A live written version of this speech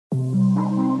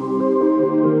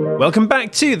Welcome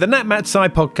back to the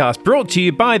NatMat podcast, brought to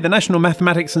you by the National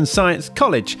Mathematics and Science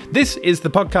College. This is the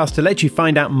podcast to let you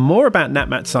find out more about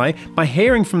NatMat by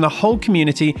hearing from the whole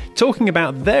community, talking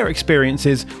about their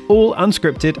experiences, all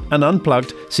unscripted and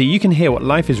unplugged, so you can hear what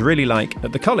life is really like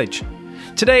at the college.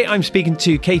 Today I'm speaking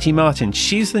to Katie Martin.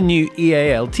 She's the new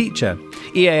EAL teacher.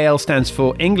 EAL stands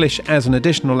for English as an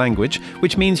Additional Language,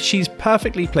 which means she's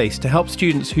perfectly placed to help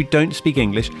students who don't speak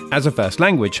English as a first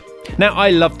language. Now, I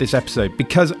love this episode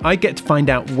because I get to find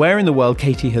out where in the world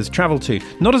Katie has travelled to,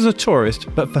 not as a tourist,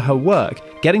 but for her work,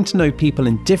 getting to know people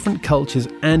in different cultures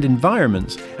and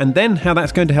environments, and then how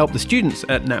that's going to help the students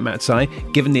at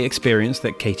NatMat given the experience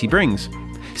that Katie brings.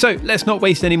 So let's not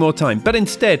waste any more time, but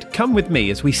instead come with me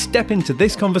as we step into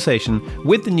this conversation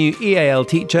with the new EAL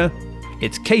teacher.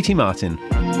 It's Katie Martin.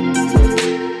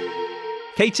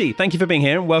 Katie, thank you for being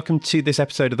here and welcome to this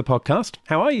episode of the podcast.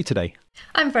 How are you today?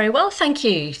 I'm very well, thank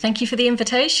you. Thank you for the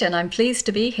invitation. I'm pleased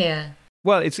to be here.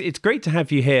 Well, it's great to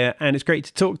have you here and it's great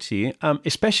to talk to you,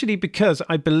 especially because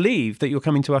I believe that you're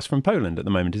coming to us from Poland at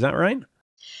the moment. Is that right?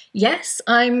 Yes,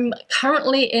 I'm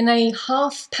currently in a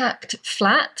half-packed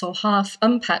flat, or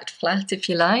half-unpacked flat, if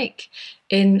you like,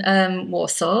 in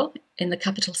Warsaw, in the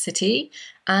capital city.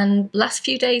 And last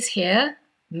few days here,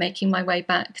 making my way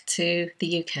back to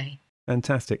the UK.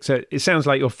 Fantastic. So it sounds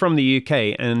like you're from the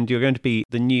UK and you're going to be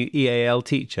the new EAL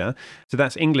teacher. So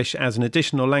that's English as an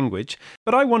Additional Language.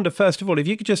 But I wonder, first of all, if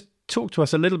you could just talk to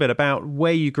us a little bit about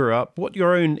where you grew up, what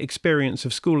your own experience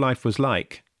of school life was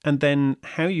like, and then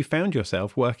how you found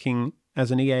yourself working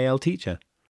as an EAL teacher.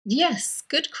 Yes,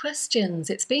 good questions.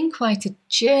 It's been quite a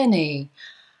journey.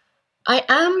 I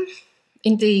am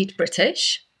indeed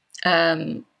British.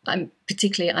 I'm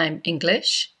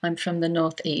English. I'm from the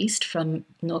northeast, from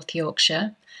North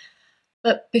Yorkshire.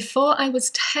 But before I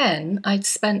was 10, I'd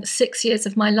spent 6 years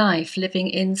of my life living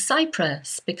in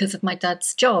Cyprus because of my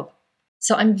dad's job.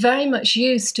 So I'm very much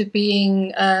used to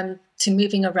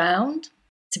moving around,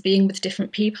 to being with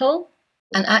different people.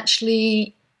 And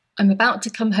actually, I'm about to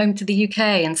come home to the UK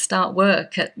and start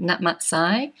work at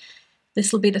NatMat.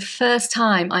 This will be the first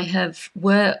time I have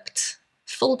worked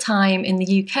full-time in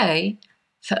the UK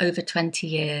for over 20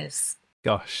 years.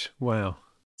 Gosh, wow.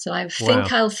 So I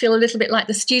think I'll feel a little bit like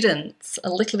the students, a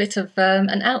little bit of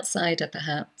an outsider,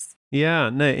 perhaps. Yeah,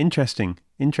 no, interesting.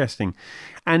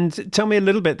 And tell me a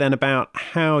little bit then about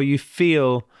how you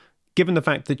feel, given the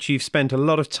fact that you've spent a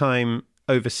lot of time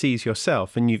overseas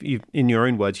yourself, and you've in your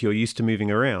own words, you're used to moving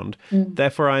around.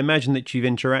 Therefore, I imagine that you've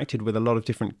interacted with a lot of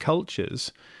different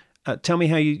cultures. Tell me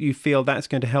how you feel that's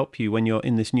going to help you when you're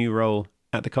in this new role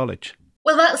at the college.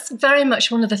 Well, that's very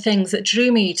much one of the things that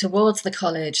drew me towards the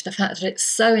college, the fact that it's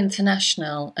so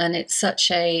international and it's such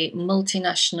a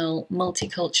multinational,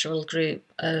 multicultural group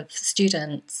of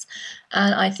students.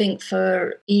 And I think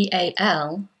for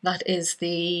EAL, that is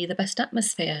the best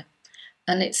atmosphere.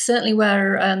 And it's certainly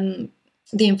where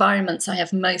the environments I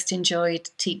have most enjoyed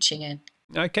teaching in.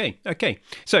 Okay.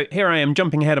 So here I am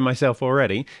jumping ahead of myself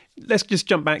already. Let's just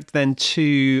jump back then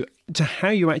to how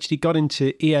you actually got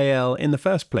into EAL in the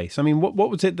first place. I mean, what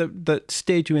was it that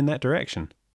steered you in that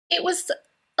direction? It was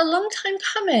a long time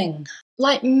coming.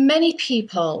 Like many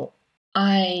people,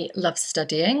 I love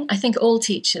studying. I think all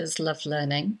teachers love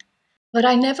learning. But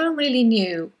I never really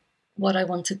knew what I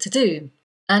wanted to do.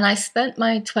 And I spent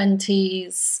my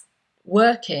 20s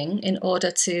working in order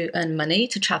to earn money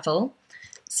to travel.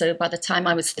 So by the time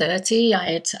I was 30,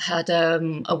 I had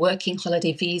a working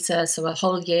holiday visa, so a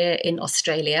whole year in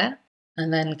Australia,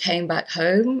 and then came back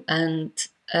home and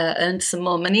earned some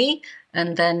more money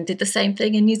and then did the same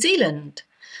thing in New Zealand.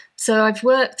 So I've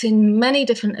worked in many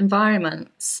different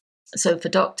environments. So for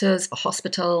doctors, for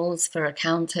hospitals, for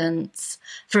accountants,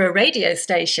 for a radio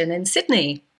station in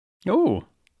Sydney. Oh.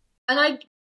 And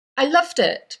I loved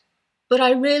it, but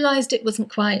I realised it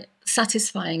wasn't quite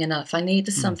satisfying enough. I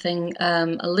needed something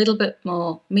a little bit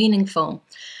more meaningful.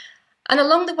 And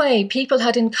along the way, people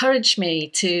had encouraged me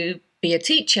to be a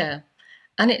teacher.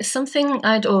 And it's something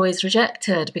I'd always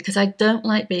rejected because I don't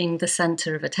like being the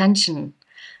centre of attention.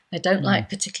 I don't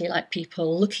particularly like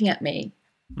people looking at me.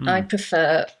 I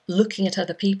prefer looking at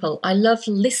other people. I love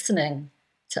listening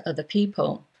to other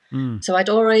people. So I'd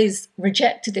always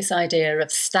rejected this idea of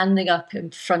standing up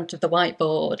in front of the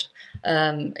whiteboard,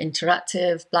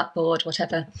 interactive, blackboard,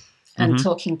 whatever, and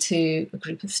talking to a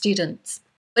group of students.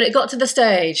 But it got to the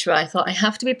stage where I thought, I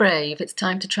have to be brave. It's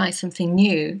time to try something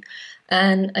new.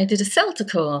 And I did a CELTA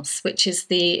course, which is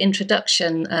the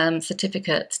introduction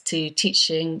certificate to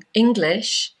teaching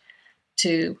English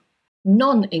to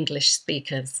non-English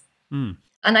speakers. And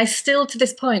I still, to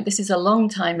this point, this is a long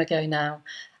time ago now,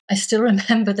 I still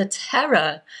remember the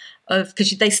terror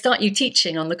because they start you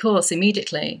teaching on the course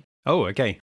immediately. Oh,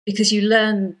 okay. Because you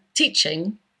learn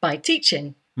teaching by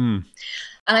teaching. Mm.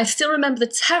 And I still remember the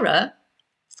terror.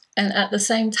 And at the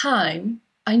same time,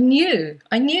 I knew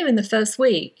in the first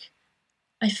week,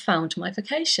 I found my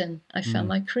vocation. I found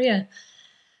my career.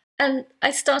 And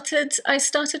I started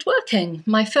working.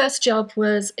 My first job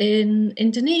was in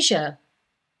Indonesia.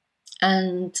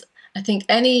 And I think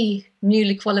any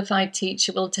newly qualified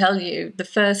teacher will tell you the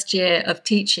first year of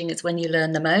teaching is when you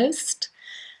learn the most.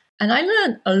 And I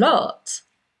learned a lot.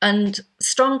 And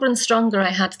stronger, I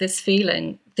had this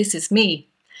feeling, this is me.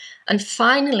 And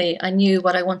finally, I knew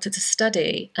what I wanted to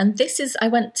study. And I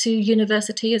went to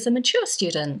university as a mature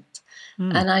student.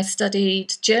 And I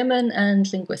studied German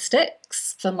and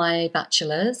linguistics for my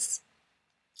bachelor's,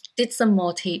 did some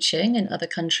more teaching in other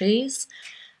countries,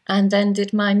 and then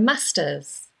did my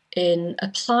master's in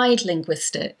applied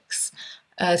linguistics,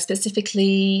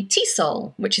 specifically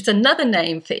TESOL, which is another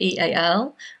name for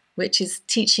EAL, which is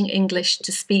teaching English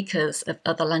to speakers of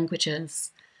other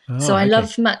languages. So I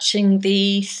love matching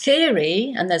the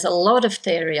theory, and there's a lot of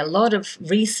theory, a lot of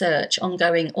research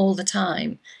ongoing all the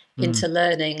time into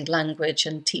learning language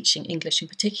and teaching English in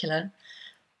particular,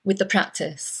 with the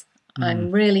practice.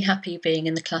 I'm really happy being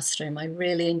in the classroom. I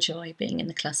really enjoy being in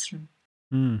the classroom.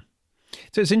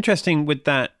 So it's interesting with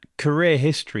that career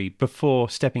history before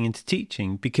stepping into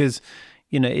teaching, because,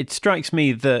 it strikes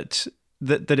me that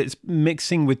it's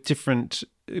mixing with different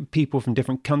people from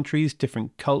different countries,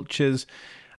 different cultures,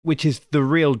 which is the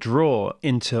real draw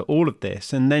into all of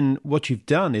this. And then what you've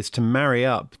done is to marry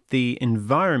up the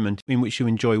environment in which you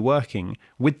enjoy working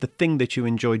with the thing that you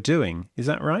enjoy doing. Is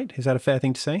that right? Is that a fair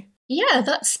thing to say? Yeah,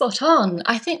 that's spot on.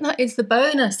 I think that is the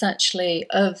bonus, actually,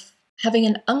 of having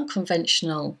an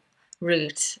unconventional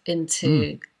route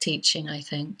into teaching, I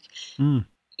think.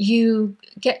 You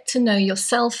get to know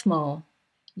yourself more.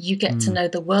 You get to know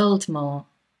the world more.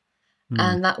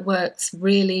 And that works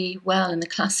really well in the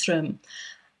classroom.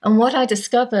 And what I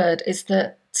discovered is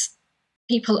that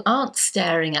people aren't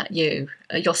staring at you.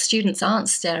 Your students aren't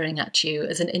staring at you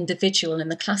as an individual in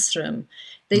the classroom.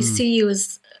 They see you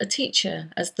as a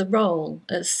teacher, as the role,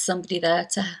 as somebody there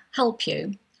to help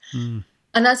you. And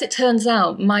as it turns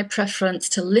out, my preference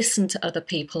to listen to other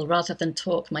people rather than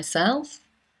talk myself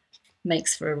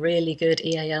makes for a really good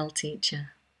EAL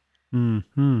teacher.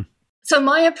 So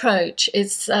my approach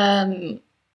is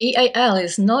EAL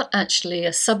is not actually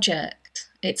a subject.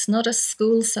 It's not a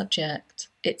school subject.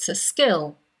 It's a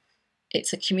skill.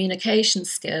 It's a communication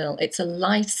skill. It's a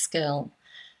life skill.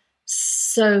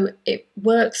 So it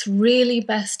works really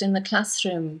best in the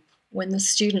classroom when the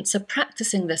students are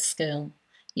practicing this skill.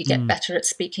 You get better at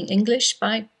speaking English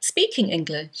by speaking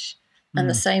English. And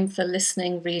the same for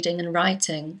listening, reading, and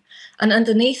writing. And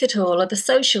underneath it all are the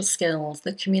social skills,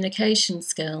 the communication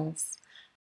skills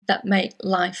that make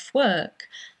life work.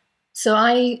 So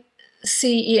I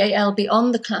see EAL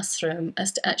beyond the classroom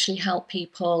as to actually help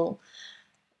people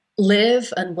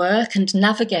live and work and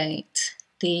navigate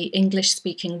the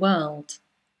English-speaking world,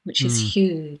 which is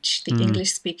huge. The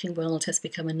English-speaking world has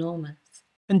become enormous.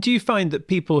 And do you find that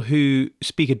people who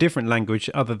speak a different language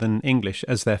other than English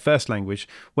as their first language,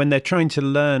 when they're trying to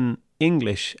learn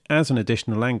English as an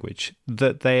additional language,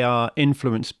 that they are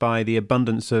influenced by the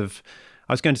abundance of,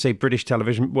 I was going to say British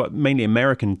television, mainly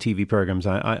American TV programs,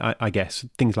 I guess,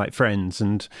 things like Friends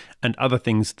and other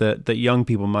things that young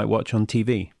people might watch on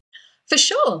TV? For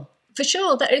sure.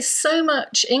 There is so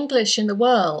much English in the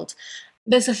world.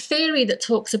 There's a theory that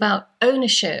talks about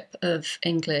ownership of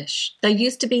English. There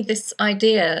used to be this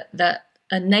idea that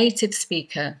a native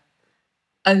speaker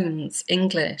owns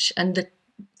English, and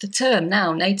the term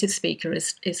now, native speaker,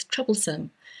 is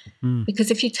troublesome. Because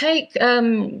if you take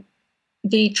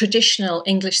the traditional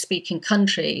English-speaking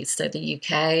countries, so the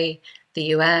UK,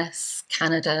 the US,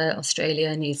 Canada,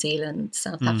 Australia, New Zealand,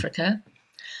 South Africa,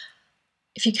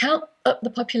 if you count up the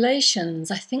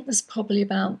populations, I think there's probably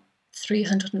about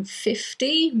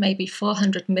 350, maybe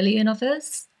 400 million of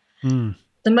us. The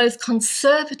most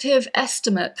conservative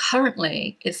estimate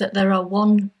currently is that there are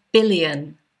 1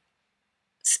 billion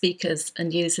speakers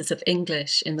and users of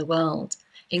English in the world.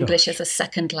 English as a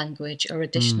second language or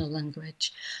additional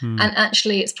language. And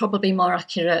actually, it's probably more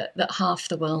accurate that half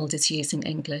the world is using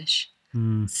English.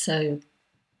 So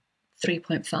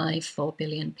 3.54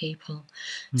 billion people.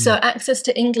 So access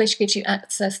to English gives you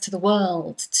access to the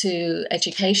world, to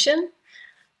education,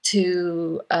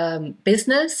 to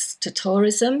business, to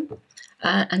tourism,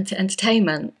 and to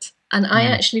entertainment. And I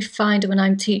actually find when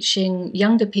I'm teaching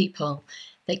younger people,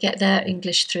 they get their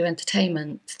English through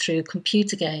entertainment, through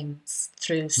computer games,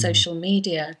 through social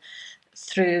media,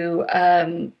 through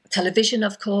television,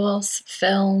 of course,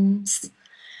 films.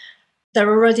 They're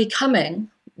already coming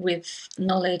with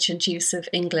knowledge and use of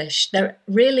English. They're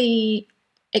really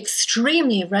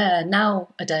extremely rare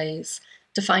nowadays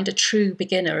to find a true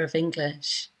beginner of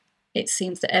English. It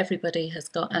seems that everybody has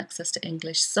got access to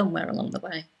English somewhere along the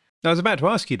way. I was about to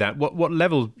ask you that. What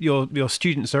level your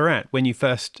students are at when you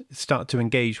first start to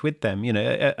engage with them? You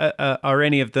know, are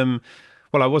any of them?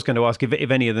 Well, I was going to ask if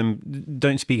any of them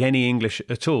don't speak any English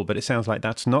at all, but it sounds like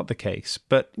that's not the case.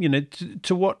 But you know,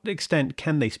 to what extent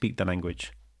can they speak the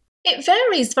language? It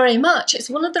varies very much. It's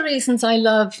one of the reasons I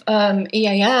love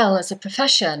EAL as a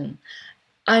profession.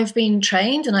 I've been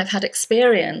trained and I've had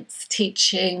experience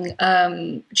teaching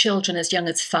children as young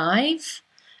as 5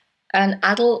 and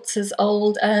adults as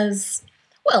old as,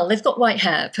 well, they've got white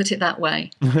hair, put it that way.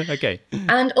 Okay.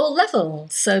 And all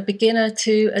levels, so beginner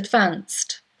to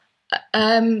advanced.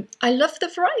 I love the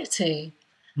variety.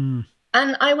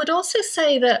 And I would also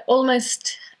say that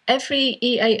almost every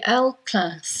EAL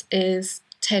class is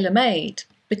tailor-made,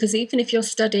 because even if you're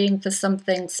studying for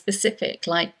something specific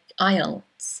like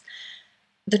IELTS,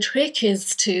 the trick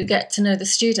is to get to know the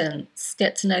students,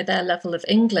 get to know their level of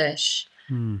English,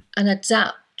 and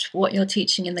adapt what you're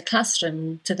teaching in the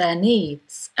classroom to their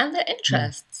needs and their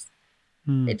interests.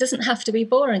 It doesn't have to be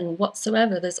boring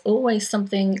whatsoever. There's always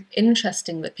something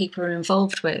interesting that people are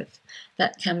involved with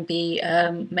that can be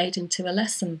made into a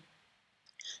lesson.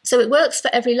 So it works for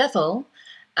every level.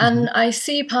 And I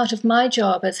see part of my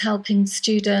job as helping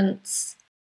students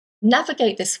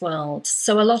navigate this world.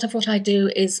 So a lot of what I do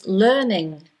is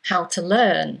learning how to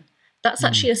learn. That's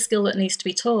actually a skill that needs to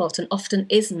be taught and often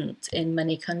isn't in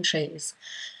many countries.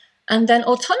 And then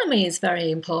autonomy is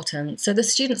very important. So the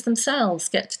students themselves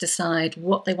get to decide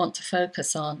what they want to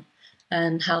focus on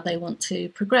and how they want to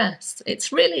progress.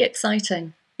 It's really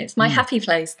exciting. It's my happy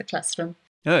place, the classroom.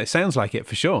 Oh, it sounds like it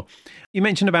for sure. You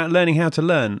mentioned about learning how to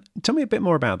learn. Tell me a bit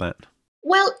more about that.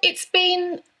 Well, it's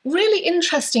been really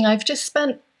interesting. I've just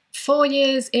spent 4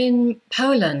 years in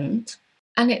Poland,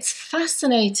 and it's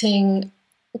fascinating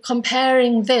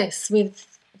comparing this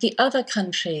with the other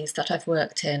countries that I've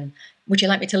worked in. Would you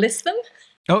like me to list them?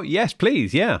 Oh, yes,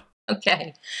 please. Yeah.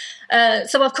 Okay.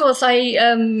 So, of course,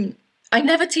 I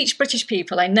never teach British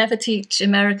people. I never teach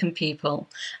American people.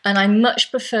 And I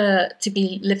much prefer to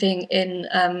be living in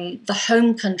the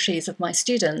home countries of my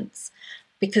students,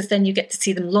 because then you get to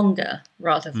see them longer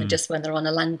rather than just when they're on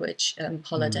a language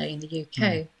holiday in the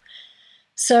UK.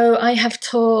 So I have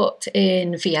taught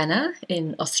in Vienna,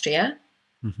 in Austria.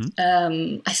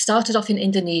 I started off in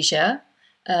Indonesia,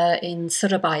 in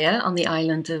Surabaya on the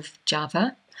island of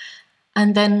Java,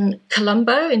 and then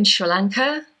Colombo in Sri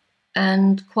Lanka,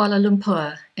 and Kuala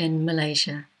Lumpur in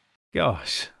Malaysia.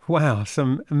 Gosh, wow,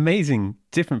 some amazing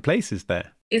different places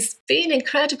there. It's been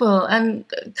incredible. And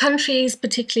countries,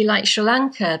 particularly like Sri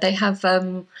Lanka, they have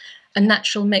a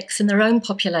natural mix in their own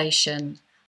population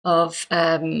of,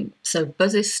 so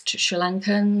Buddhist Sri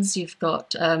Lankans, you've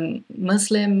got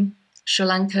Muslim Sri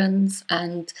Lankans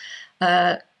and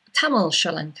Tamil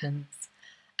Sri Lankans.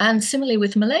 And similarly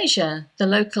with Malaysia, the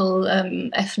local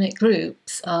ethnic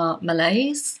groups are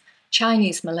Malays,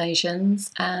 Chinese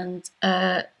Malaysians, and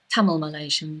Tamil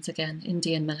Malaysians, again,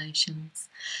 Indian Malaysians.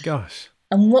 Gosh.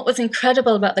 And what was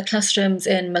incredible about the classrooms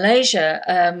in Malaysia,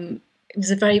 it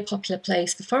was a very popular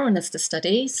place for foreigners to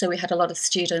study. So we had a lot of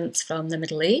students from the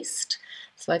Middle East.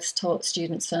 So I've taught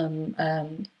students from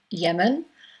Yemen,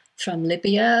 from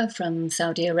Libya, from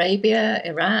Saudi Arabia,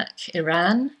 Iraq,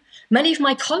 Iran. Many of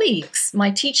my colleagues,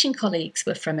 my teaching colleagues,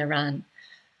 were from Iran.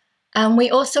 And we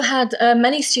also had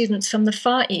many students from the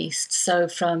Far East, so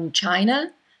from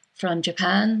China, from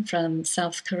Japan, from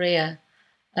South Korea,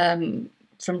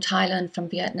 from Thailand, from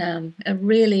Vietnam, a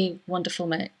really wonderful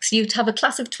mix. You'd have a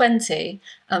class of 20,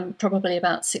 probably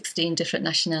about 16 different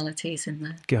nationalities in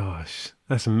there. Gosh,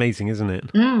 that's amazing, isn't it?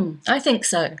 I think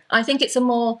so. I think it's a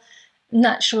more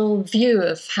natural view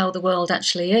of how the world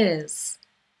actually is.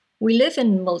 We live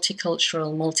in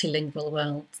multicultural, multilingual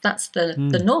worlds. That's the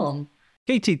norm.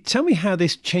 Katie, tell me how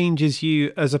this changes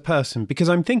you as a person, because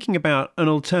I'm thinking about an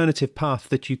alternative path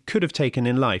that you could have taken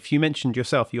in life. You mentioned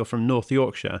yourself you're from North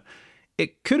Yorkshire.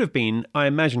 It could have been, I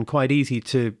imagine, quite easy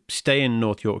to stay in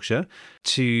North Yorkshire,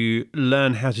 to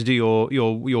learn how to do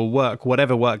your work,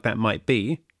 whatever work that might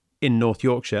be, in North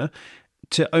Yorkshire,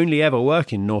 to only ever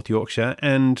work in North Yorkshire.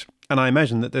 And I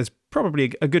imagine that there's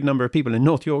probably a good number of people in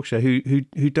North Yorkshire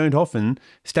who don't often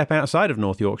step outside of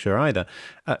North Yorkshire either,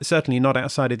 certainly not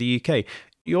outside of the UK.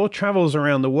 Your travels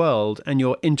around the world and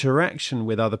your interaction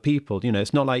with other people,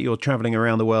 it's not like you're traveling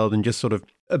around the world and just sort of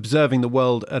observing the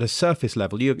world at a surface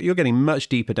level. You're getting much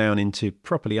deeper down into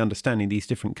properly understanding these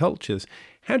different cultures.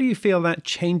 How do you feel that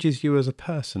changes you as a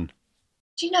person?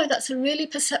 Do you know, that's a really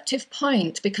perceptive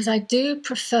point, because I do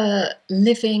prefer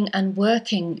living and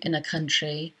working in a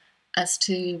country as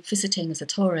to visiting as a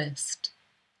tourist.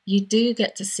 You do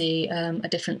get to see a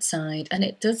different side, and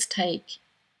it does take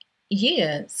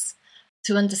years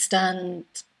to understand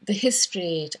the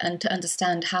history and to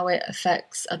understand how it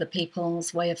affects other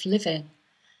people's way of living.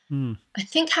 I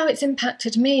think how it's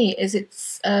impacted me is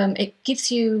it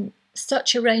gives you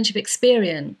such a range of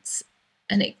experience,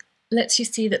 and it lets you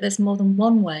see that there's more than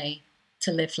one way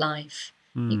to live life.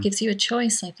 It gives you a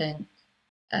choice, I think,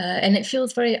 and it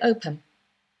feels very open.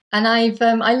 And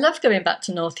I love going back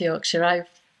to North Yorkshire. I've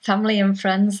family and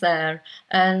friends there,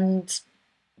 and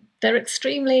they're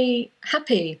extremely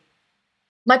happy.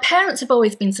 My parents have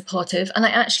always been supportive, and I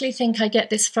actually think I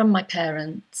get this from my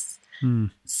parents.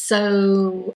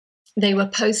 So they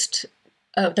were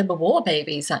they were war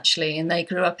babies, actually, and they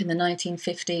grew up in the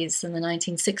 1950s and the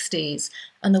 1960s,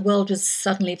 and the world was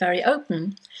suddenly very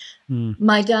open.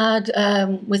 My dad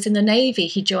was in the Navy.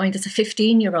 He joined as a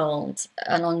 15-year-old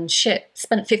and on ships,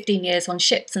 spent 15 years on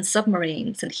ships and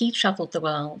submarines, and he travelled the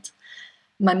world.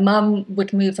 My mum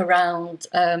would move around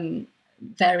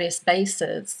various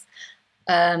bases.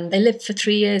 They lived for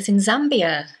 3 years in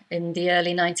Zambia in the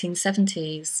early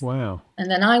 1970s. Wow. And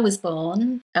then I was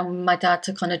born, and my dad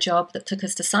took on a job that took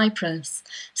us to Cyprus.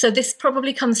 So this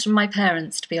probably comes from my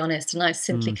parents, to be honest, and I've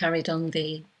simply carried on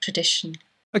the tradition.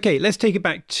 Okay, let's take it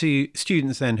back to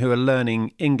students then who are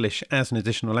learning English as an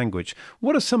additional language.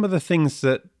 What are some of the things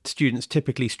that students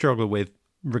typically struggle with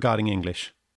regarding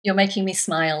English? You're making me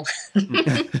smile.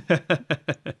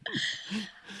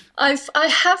 I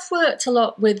have worked a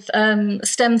lot with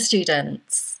STEM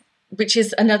students, which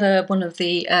is another one of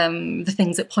the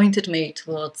things that pointed me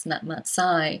towards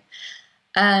NatMatSci.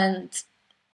 And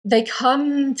they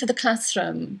come to the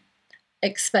classroom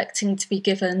expecting to be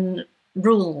given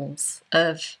rules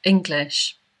of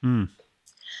English. And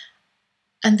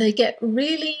they get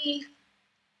really,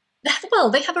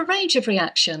 they have a range of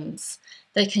reactions.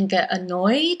 They can get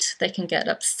annoyed, they can get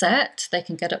upset, they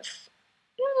can get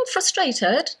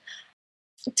frustrated,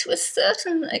 to a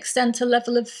certain extent a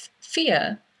level of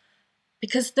fear,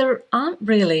 because there aren't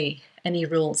really any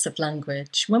rules of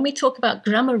language. When we talk about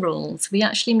grammar rules, we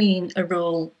actually mean a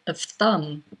rule of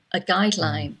thumb, a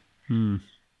guideline.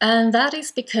 And that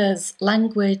is because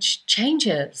language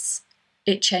changes.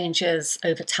 It changes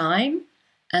over time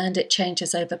and it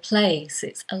changes over place.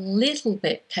 It's a little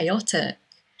bit chaotic.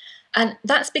 And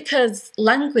that's because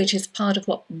language is part of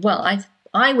what,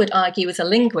 I would argue as a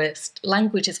linguist,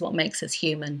 language is what makes us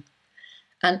human.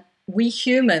 And we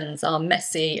humans are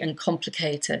messy and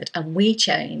complicated, and we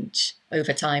change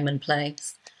over time and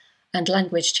place. And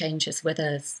language changes with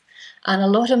us. And a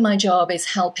lot of my job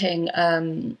is helping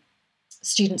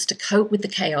students to cope with the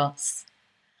chaos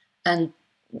and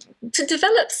to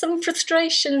develop some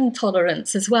frustration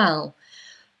tolerance as well.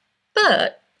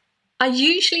 But I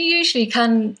usually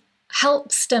can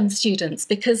help STEM students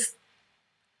because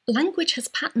language has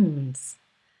patterns.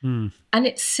 And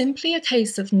it's simply a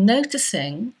case of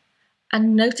noticing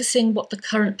what the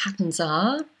current patterns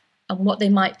are and what they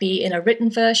might be in a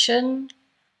written version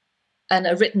and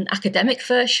a written academic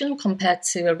version compared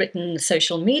to a written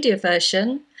social media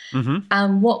version,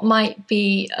 and what might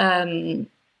be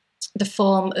the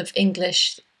form of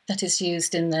English that is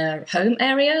used in their home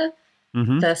area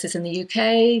versus in the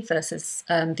UK, versus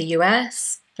the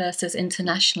US, versus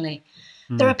internationally.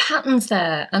 There are patterns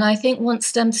there. And I think once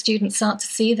STEM students start to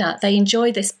see that, they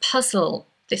enjoy this puzzle,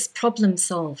 this problem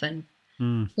solving.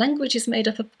 Language is made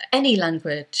up of, any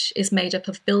language is made up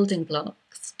of building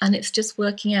blocks, and it's just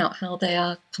working out how they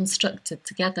are constructed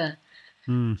together.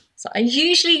 So I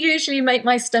usually make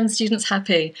my STEM students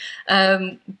happy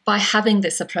by having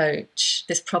this approach,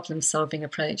 this problem solving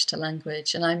approach to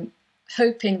language. And I'm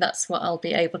hoping that's what I'll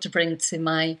be able to bring to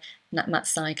my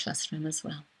NatMatSci classroom as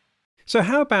well. So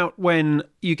how about when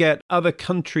you get other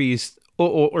countries,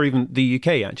 or even the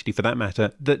UK actually for that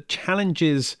matter, that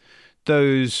challenges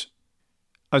those,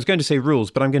 I was going to say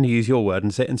rules, but I'm going to use your word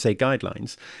and say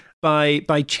guidelines,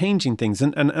 by changing things.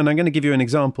 And I'm going to give you an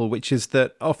example, which is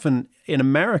that often in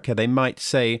America, they might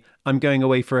say, I'm going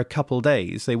away for a couple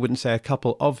days. They wouldn't say a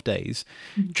couple of days.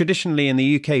 Traditionally in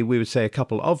the UK, we would say a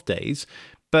couple of days.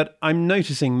 But I'm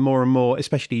noticing more and more,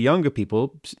 especially younger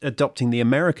people, adopting the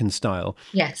American style.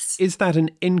 Yes. Is that an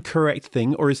incorrect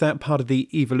thing, or is that part of the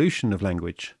evolution of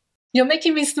language? You're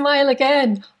making me smile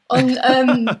again.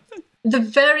 The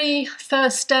very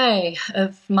first day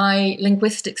of my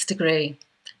linguistics degree,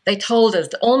 they told us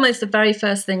that almost the very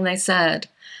first thing they said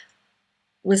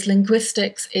was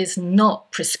linguistics is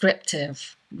not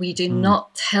prescriptive. We do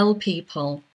not tell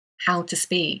people how to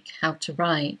speak, how to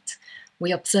write.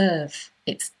 We observe.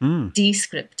 It's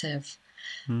descriptive.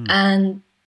 And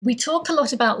we talk a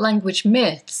lot about language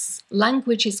myths.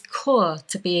 Language is core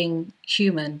to being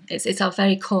human. It's our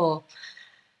very core.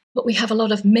 But we have a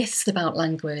lot of myths about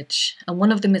language. And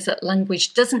one of them is that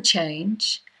language doesn't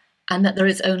change and that there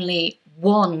is only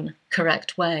one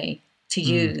correct way to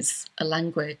use a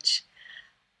language.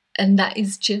 And that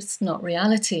is just not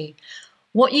reality.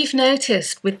 What you've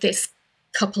noticed with this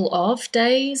couple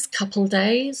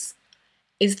days,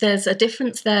 is there's a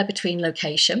difference there between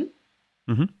location.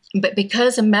 But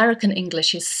because American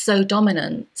English is so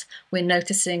dominant, we're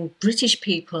noticing British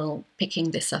people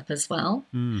picking this up as well.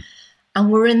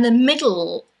 And we're in the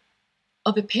middle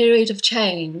of a period of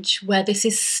change where this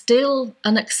is still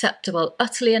unacceptable,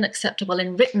 utterly unacceptable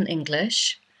in written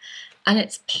English. And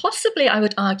it's possibly, I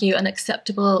would argue,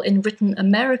 unacceptable in written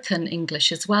American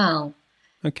English as well.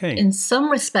 Okay. In some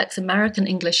respects, American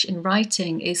English in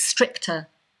writing is stricter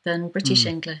than British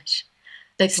English.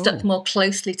 They've stuck more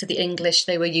closely to the English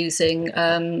they were using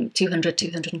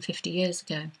 250 years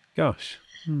ago. Gosh.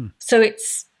 So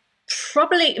it's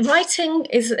probably, writing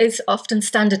is often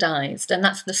standardized, and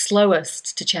that's the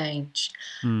slowest to change.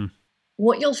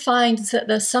 What you'll find is that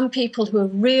there's some people who are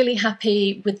really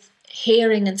happy with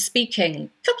hearing and speaking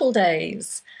couple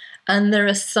days, and there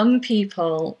are some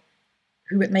people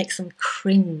who it makes them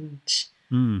cringe.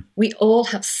 We all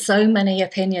have so many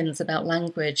opinions about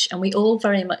language, and we all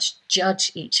very much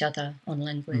judge each other on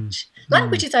language.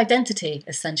 Language is identity,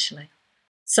 essentially.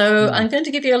 So I'm going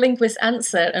to give you a linguist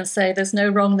answer and say there's no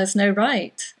wrong, there's no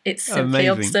right. It's simply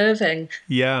observing.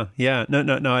 Yeah.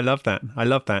 No, I love that.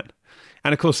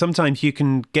 And of course, sometimes you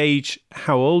can gauge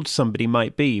how old somebody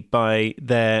might be by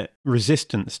their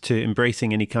resistance to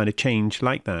embracing any kind of change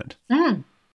like that.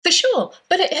 For sure.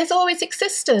 But it has always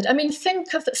existed. I mean,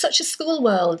 think of such a school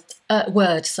word,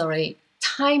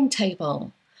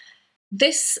 timetable.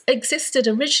 This existed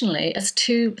originally as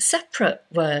two separate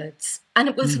words. And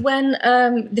it was when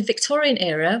the Victorian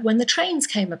era, when the trains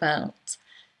came about.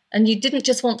 And you didn't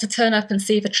just want to turn up and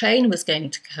see if a train was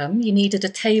going to come. You needed a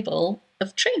table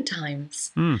of train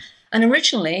times. And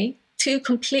originally, two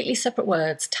completely separate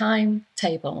words, time,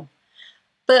 table.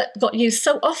 But got used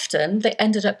so often, they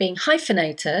ended up being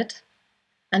hyphenated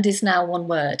and is now one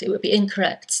word. It would be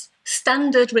incorrect.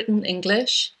 Standard written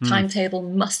English, timetable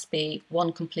must be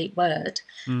one complete word.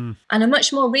 And a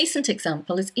much more recent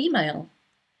example is email.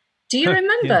 Do you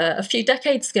remember a few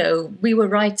decades ago, we were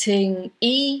writing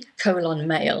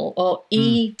E:mail or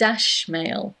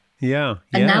E-mail? Yeah.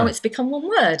 And now it's become one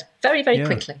word very, very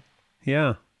quickly.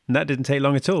 Yeah. And that didn't take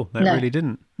long at all. That really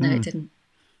didn't. No, it didn't.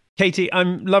 Katie,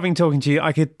 I'm loving talking to you.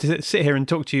 I could sit here and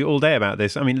talk to you all day about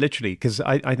this. I mean, literally, because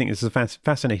I think this is a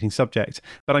fascinating subject.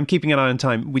 But I'm keeping an eye on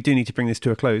time. We do need to bring this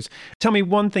to a close. Tell me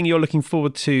one thing you're looking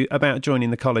forward to about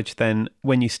joining the college then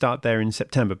when you start there in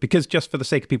September. Because just for the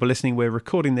sake of people listening, we're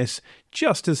recording this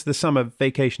just as the summer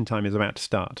vacation time is about to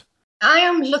start. I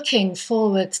am looking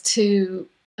forward to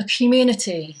a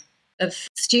community of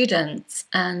students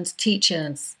and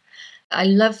teachers. I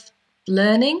love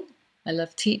learning. I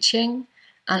love teaching.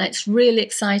 And it's really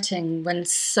exciting when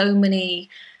so many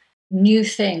new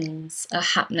things are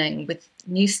happening with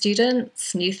new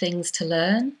students, new things to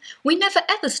learn. We never,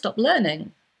 ever stop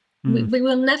learning. We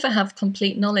will never have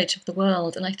complete knowledge of the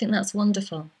world. And I think that's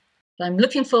wonderful. But I'm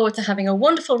looking forward to having a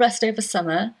wonderful rest over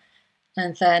summer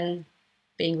and then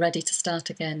being ready to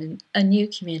start again in a new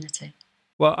community.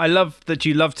 Well, I love that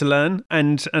you love to learn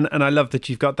and I love that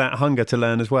you've got that hunger to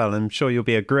learn as well. I'm sure you'll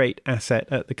be a great asset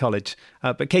at the college.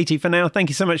 But Katie, for now, thank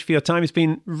you so much for your time. It's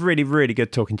been really, really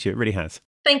good talking to you. It really has.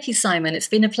 Thank you, Simon. It's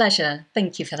been a pleasure.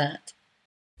 Thank you for that.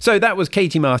 So that was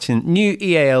Katie Martin, new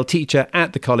EAL teacher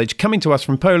at the college, coming to us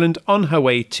from Poland on her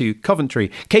way to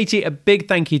Coventry. Katie, a big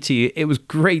thank you to you. It was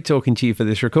great talking to you for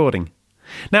this recording.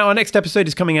 Now, our next episode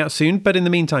is coming out soon, but in the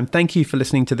meantime, thank you for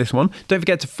listening to this one. Don't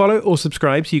forget to follow or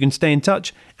subscribe so you can stay in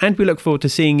touch, and we look forward to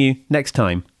seeing you next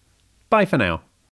time. Bye for now.